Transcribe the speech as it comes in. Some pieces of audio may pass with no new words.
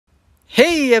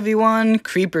Hey everyone,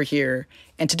 Creeper here,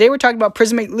 and today we're talking about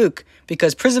Prismate Luke,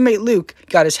 because Prismate Luke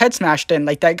got his head smashed in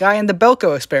like that guy in the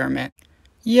Belko experiment.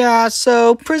 Yeah,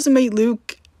 so Prismate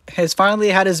Luke has finally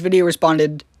had his video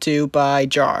responded to by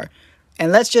Jar,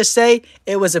 and let's just say,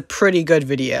 it was a pretty good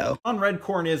video. John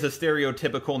Redcorn is a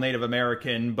stereotypical Native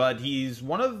American, but he's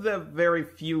one of the very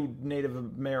few Native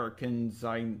Americans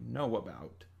I know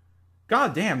about.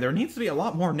 God damn, there needs to be a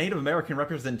lot more Native American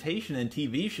representation in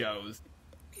TV shows.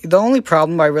 The only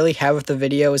problem I really have with the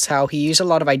video is how he used a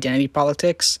lot of identity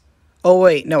politics. Oh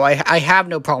wait, no, I have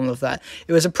no problem with that.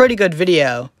 It was a pretty good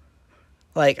video.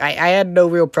 Like, I had no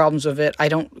real problems with it. I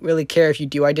don't really care if you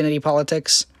do identity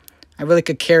politics. I really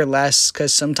could care less,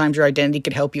 because sometimes your identity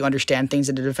could help you understand things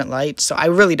in a different light, so I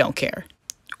really don't care.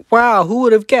 Wow, who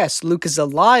would have guessed Luke is a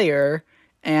liar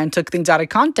and took things out of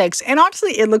context, and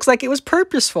honestly, it looks like it was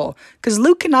purposeful, because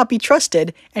Luke cannot be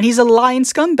trusted, and he's a lying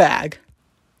scumbag.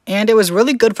 And it was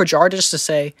really good for Jar just to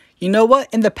say, you know what,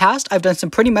 in the past, I've done some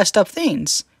pretty messed up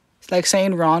things. It's like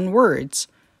saying wrong words.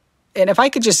 And if I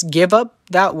could just give up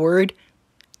that word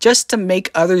just to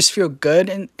make others feel good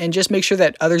and just make sure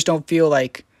that others don't feel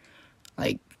like,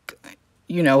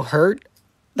 you know, hurt.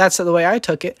 That's the way I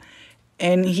took it.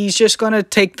 And he's just going to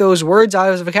take those words out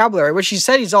of his vocabulary, which he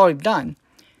said he's already done.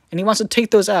 And he wants to take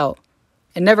those out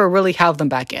and never really have them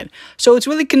back in. So it's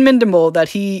really commendable that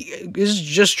he is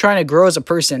just trying to grow as a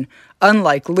person,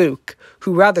 unlike Luke,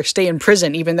 who rather stay in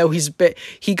prison even though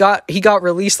he got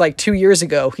released like 2 years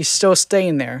ago. He's still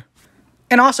staying there.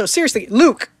 And also, seriously,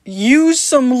 Luke, use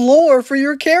some lore for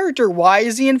your character. Why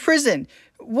is he in prison?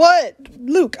 What?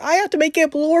 Luke, I have to make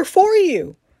up lore for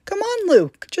you. Come on,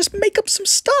 Luke. Just make up some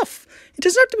stuff. It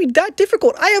doesn't have to be that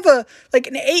difficult. I have an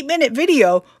 8-minute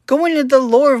video going into the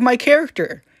lore of my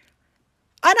character.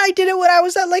 And I did it when I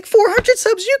was at like 400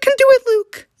 subs. You can do it,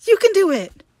 Luke. You can do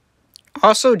it.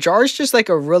 Also, Jar's just like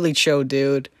a really chill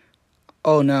dude.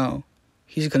 Oh no.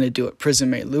 He's gonna do what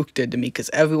Prismate Luke did to me, because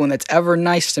everyone that's ever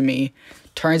nice to me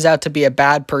turns out to be a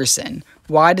bad person.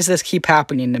 Why does this keep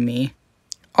happening to me?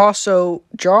 Also,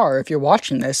 Jar, if you're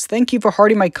watching this, thank you for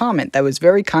hearting my comment. That was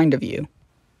very kind of you.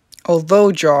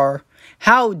 Although, Jar,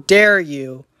 how dare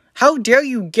you? How dare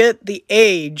you get the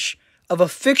age of a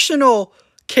fictional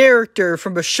character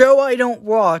from a show I don't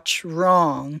watch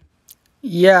wrong?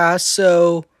 Yeah,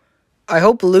 so I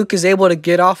hope Luke is able to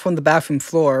get off on the bathroom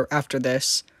floor after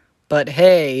this. But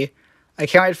hey, I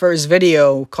can't wait for his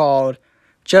video called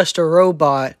Just a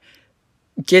Robot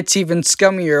Gets Even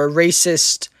Scummier,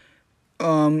 Racist,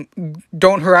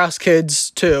 Don't Harass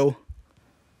Kids too.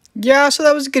 Yeah, so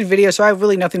that was a good video, so I have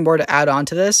really nothing more to add on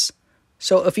to this.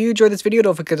 So if you enjoyed this video,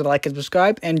 don't forget to like and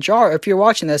subscribe. And Jar, if you're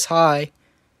watching this, hi.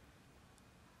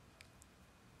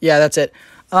 Yeah, that's it.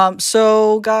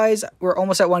 So, guys, we're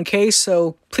almost at 1K,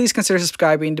 so please consider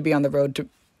subscribing to be on the road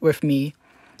with me.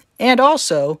 And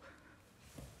also,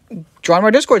 join my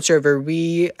Discord server.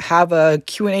 We have a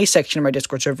Q&A section in my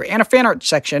Discord server and a fan art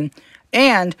section.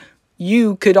 And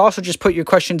you could also just put your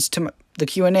questions to the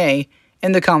Q&A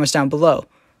in the comments down below.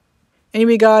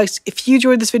 Anyway, guys, if you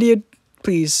enjoyed this video,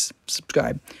 please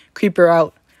subscribe. Creeper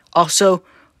out. Also,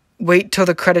 wait till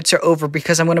the credits are over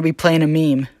because I'm going to be playing a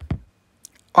meme.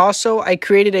 Also, I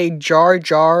created a Jar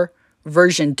Jar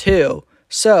version 2,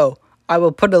 so I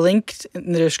will put a link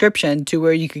in the description to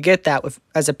where you could get that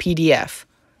as a PDF.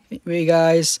 Anyway,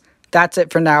 guys, that's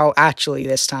it for now, actually,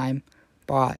 this time.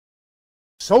 Bye.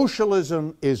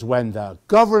 Socialism is when the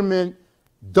government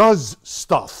does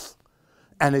stuff.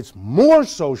 And it's more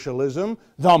socialism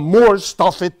the more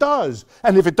stuff it does.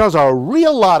 And if it does a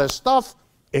real lot of stuff,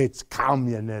 it's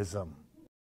communism.